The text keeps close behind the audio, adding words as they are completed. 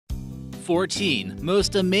14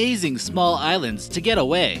 Most Amazing Small Islands to Get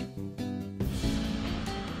Away.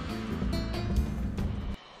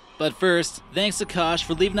 But first, thanks to Kosh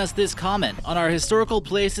for leaving us this comment on our Historical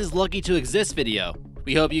Places Lucky to Exist video.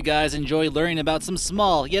 We hope you guys enjoy learning about some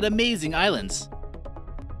small yet amazing islands.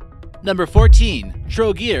 Number 14.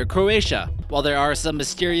 Trogir, Croatia. While there are some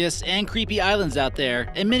mysterious and creepy islands out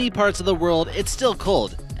there, in many parts of the world it's still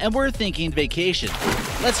cold, and we're thinking vacation.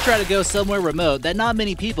 Let's try to go somewhere remote that not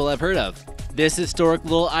many people have heard of. This historic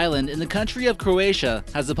little island in the country of Croatia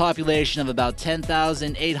has a population of about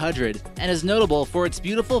 10,800 and is notable for its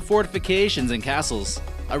beautiful fortifications and castles.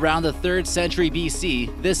 Around the 3rd century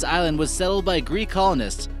BC, this island was settled by Greek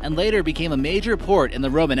colonists and later became a major port in the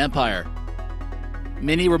Roman Empire.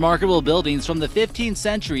 Many remarkable buildings from the 15th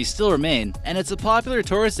century still remain, and it's a popular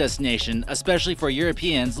tourist destination, especially for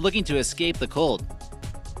Europeans looking to escape the cold.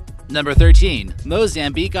 Number 13.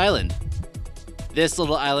 Mozambique Island. This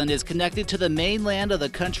little island is connected to the mainland of the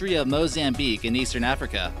country of Mozambique in Eastern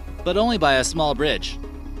Africa, but only by a small bridge.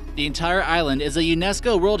 The entire island is a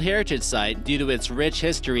UNESCO World Heritage Site due to its rich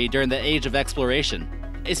history during the Age of Exploration.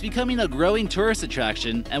 It's becoming a growing tourist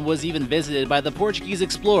attraction and was even visited by the Portuguese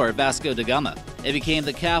explorer Vasco da Gama. It became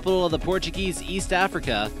the capital of the Portuguese East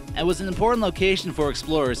Africa and was an important location for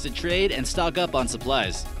explorers to trade and stock up on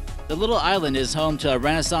supplies. The little island is home to a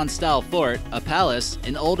Renaissance-style fort, a palace,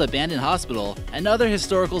 an old abandoned hospital, and other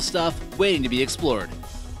historical stuff waiting to be explored.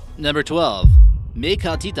 Number 12.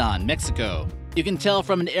 Mecaltitan, Mexico. You can tell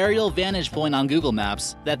from an aerial vantage point on Google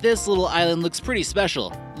Maps that this little island looks pretty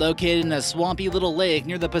special. Located in a swampy little lake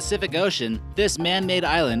near the Pacific Ocean, this man-made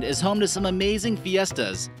island is home to some amazing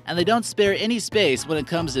fiestas, and they don't spare any space when it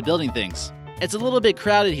comes to building things. It's a little bit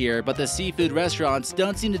crowded here, but the seafood restaurants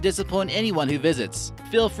don't seem to disappoint anyone who visits.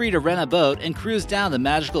 Feel free to rent a boat and cruise down the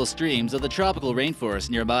magical streams of the tropical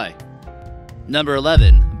rainforest nearby. Number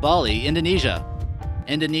 11. Bali, Indonesia.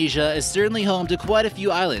 Indonesia is certainly home to quite a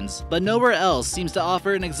few islands, but nowhere else seems to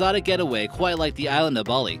offer an exotic getaway quite like the island of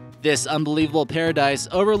Bali. This unbelievable paradise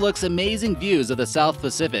overlooks amazing views of the South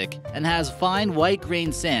Pacific and has fine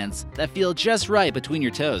white-grained sands that feel just right between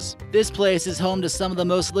your toes. This place is home to some of the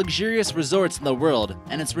most luxurious resorts in the world,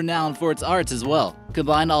 and it's renowned for its arts as well.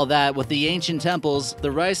 Combine all that with the ancient temples,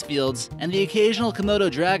 the rice fields, and the occasional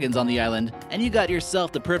Komodo dragons on the island, and you got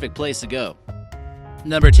yourself the perfect place to go.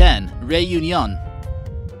 Number 10. Réunion.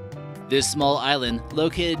 This small island,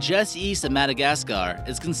 located just east of Madagascar,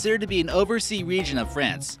 is considered to be an overseas region of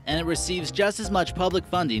France, and it receives just as much public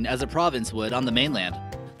funding as a province would on the mainland.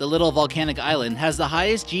 The little volcanic island has the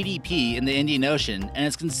highest GDP in the Indian Ocean and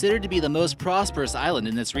is considered to be the most prosperous island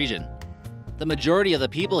in this region. The majority of the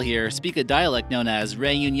people here speak a dialect known as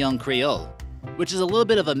Réunion Creole, which is a little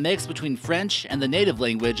bit of a mix between French and the native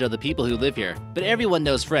language of the people who live here, but everyone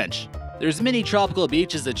knows French. There's many tropical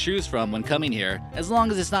beaches to choose from when coming here, as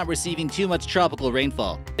long as it's not receiving too much tropical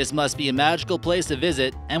rainfall. This must be a magical place to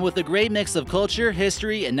visit, and with a great mix of culture,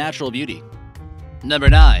 history, and natural beauty. Number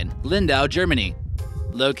 9. Lindau, Germany.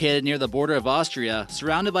 Located near the border of Austria,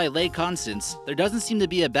 surrounded by Lake Constance, there doesn't seem to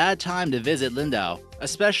be a bad time to visit Lindau,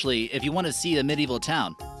 especially if you want to see the medieval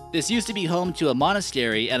town. This used to be home to a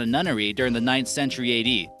monastery and a nunnery during the 9th century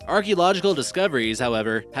AD. Archaeological discoveries,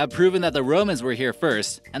 however, have proven that the Romans were here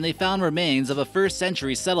first, and they found remains of a 1st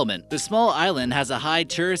century settlement. The small island has a high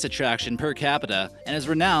tourist attraction per capita and is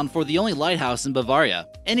renowned for the only lighthouse in Bavaria.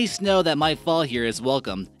 Any snow that might fall here is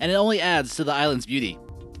welcome, and it only adds to the island's beauty.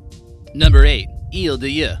 Number 8. Île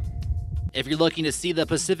d'Yeu. If you're looking to see the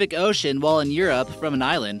Pacific Ocean while in Europe from an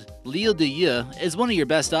island, l'Île d'Yeu is one of your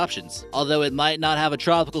best options. Although it might not have a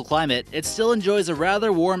tropical climate, it still enjoys a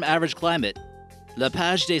rather warm average climate. La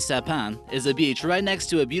Plage des Sapins is a beach right next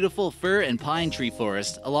to a beautiful fir and pine tree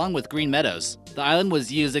forest along with green meadows. The island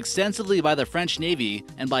was used extensively by the French Navy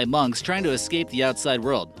and by monks trying to escape the outside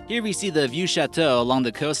world. Here we see the Vieux Chateau along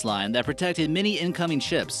the coastline that protected many incoming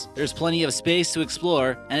ships. There's plenty of space to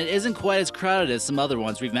explore, and it isn't quite as crowded as some other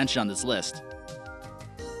ones we've mentioned on this list.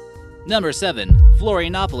 Number 7.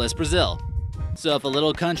 Florianópolis, Brazil. So if a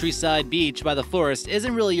little countryside beach by the forest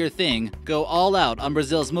isn't really your thing, go all out on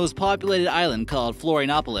Brazil's most populated island called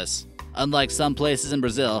Florianópolis. Unlike some places in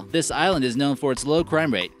Brazil, this island is known for its low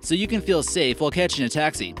crime rate, so you can feel safe while catching a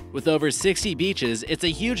taxi. With over 60 beaches, it's a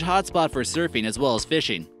huge hotspot for surfing as well as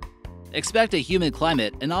fishing. Expect a humid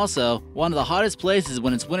climate and also one of the hottest places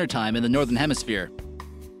when it's wintertime in the Northern Hemisphere.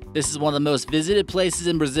 This is one of the most visited places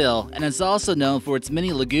in Brazil, and it's also known for its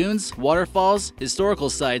many lagoons, waterfalls, historical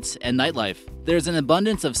sites, and nightlife. There's an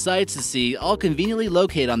abundance of sights to see, all conveniently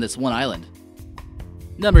located on this one island.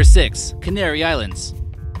 Number 6. Canary Islands.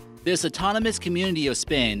 This autonomous community of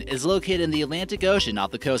Spain is located in the Atlantic Ocean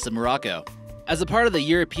off the coast of Morocco. As a part of the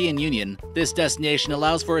European Union, this destination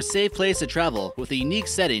allows for a safe place to travel with a unique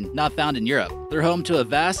setting not found in Europe. They're home to a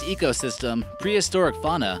vast ecosystem, prehistoric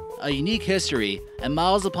fauna, a unique history, and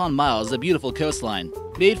miles upon miles of beautiful coastline.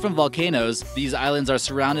 Made from volcanoes, these islands are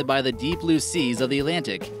surrounded by the deep blue seas of the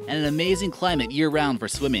Atlantic and an amazing climate year-round for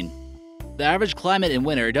swimming. The average climate in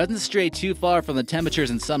winter doesn't stray too far from the temperatures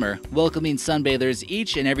in summer, welcoming sunbathers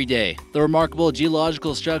each and every day. The remarkable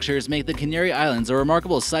geological structures make the Canary Islands a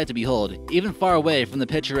remarkable sight to behold, even far away from the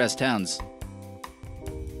picturesque towns.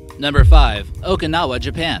 Number 5. Okinawa,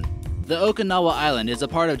 Japan. The Okinawa Island is a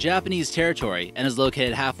part of Japanese territory and is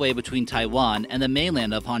located halfway between Taiwan and the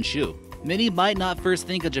mainland of Honshu. Many might not first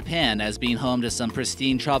think of Japan as being home to some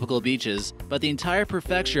pristine tropical beaches, but the entire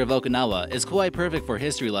prefecture of Okinawa is quite perfect for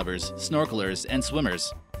history lovers, snorkelers, and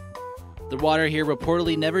swimmers. The water here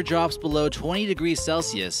reportedly never drops below 20 degrees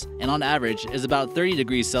Celsius and on average is about 30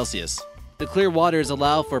 degrees Celsius. The clear waters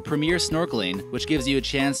allow for premier snorkeling, which gives you a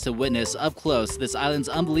chance to witness up close this island's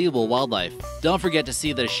unbelievable wildlife. Don't forget to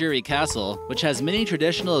see the Shuri Castle, which has many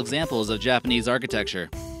traditional examples of Japanese architecture.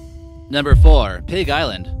 Number 4. Pig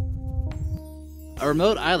Island. A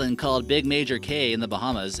remote island called Big Major Cay in the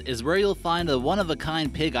Bahamas is where you'll find a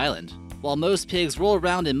one-of-a-kind pig island. While most pigs roll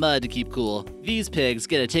around in mud to keep cool, these pigs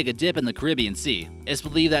get to take a dip in the Caribbean Sea. It's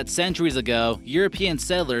believed that centuries ago, European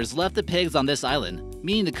settlers left the pigs on this island,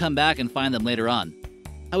 meaning to come back and find them later on.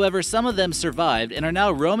 However, some of them survived and are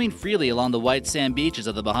now roaming freely along the white sand beaches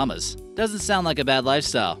of the Bahamas. Doesn't sound like a bad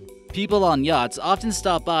lifestyle. People on yachts often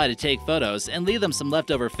stop by to take photos and leave them some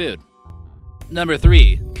leftover food. Number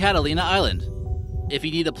 3. Catalina Island. If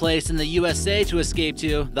you need a place in the USA to escape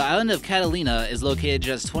to, the island of Catalina is located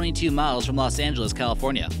just 22 miles from Los Angeles,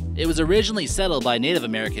 California. It was originally settled by Native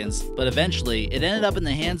Americans, but eventually it ended up in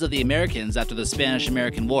the hands of the Americans after the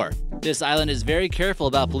Spanish-American War. This island is very careful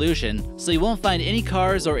about pollution, so you won't find any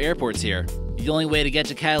cars or airports here. The only way to get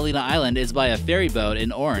to Catalina Island is by a ferry boat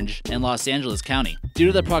in Orange and Los Angeles County. Due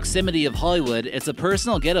to the proximity of Hollywood, it's a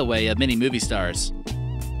personal getaway of many movie stars.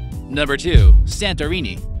 Number 2.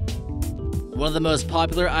 Santorini. One of the most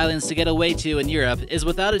popular islands to get away to in Europe is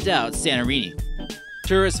without a doubt Santorini.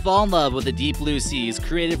 Tourists fall in love with the deep blue seas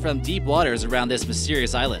created from deep waters around this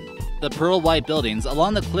mysterious island. The pearl white buildings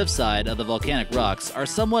along the cliffside of the volcanic rocks are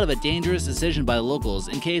somewhat of a dangerous decision by the locals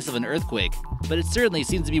in case of an earthquake, but it certainly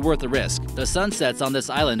seems to be worth the risk. The sunsets on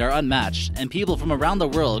this island are unmatched, and people from around the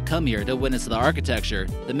world come here to witness the architecture,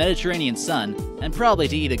 the Mediterranean sun, and probably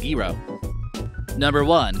to eat a gyro. Number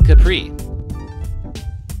 1. Capri.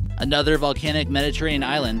 Another volcanic Mediterranean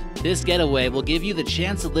island, this getaway will give you the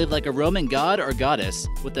chance to live like a Roman god or goddess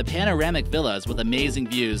with the panoramic villas with amazing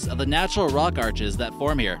views of the natural rock arches that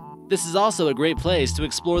form here. This is also a great place to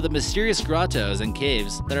explore the mysterious grottos and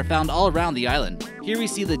caves that are found all around the island. Here we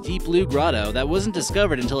see the deep blue grotto that wasn't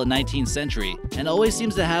discovered until the 19th century and always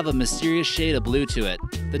seems to have a mysterious shade of blue to it.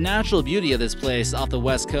 The natural beauty of this place off the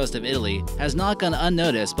west coast of Italy has not gone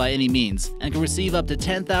unnoticed by any means and can receive up to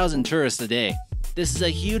 10,000 tourists a day. This is a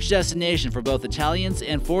huge destination for both Italians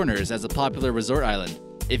and foreigners as a popular resort island.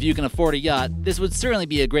 If you can afford a yacht, this would certainly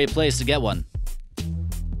be a great place to get one.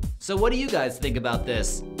 So what do you guys think about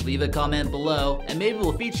this? Leave a comment below and maybe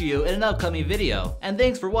we'll feature you in an upcoming video. And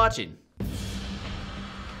thanks for watching.